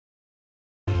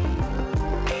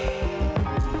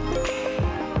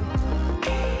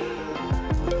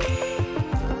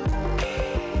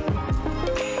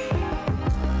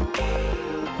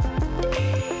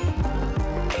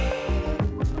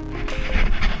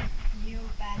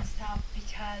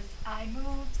I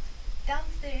moved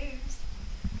downstairs.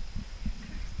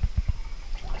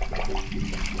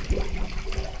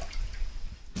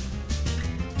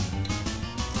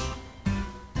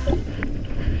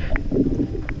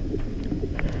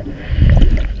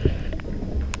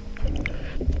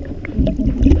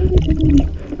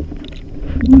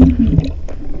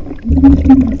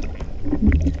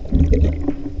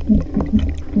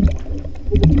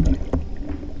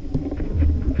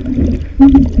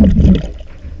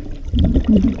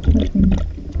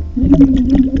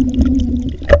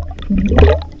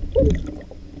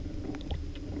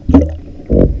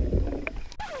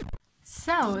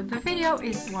 So the video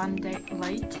is one day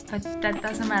late, but that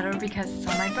doesn't matter because it's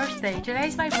on my birthday. Today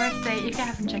is my birthday. If you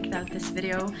haven't checked out this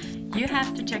video, you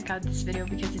have to check out this video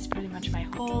because it's pretty much my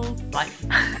whole life.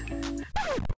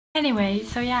 Anyway,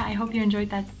 so yeah, I hope you enjoyed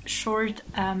that short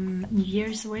New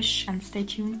Year's wish, and stay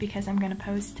tuned because I'm gonna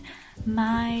post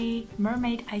my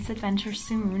mermaid ice adventure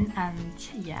soon, and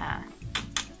yeah.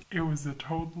 It was a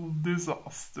total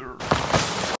disaster.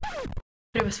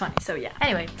 But it was funny, so yeah.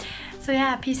 Anyway, so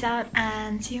yeah, peace out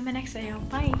and see you in my next video.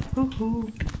 Bye. Hoo hoo.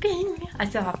 Bing. I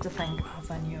still have to think of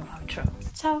a new outro.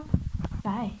 So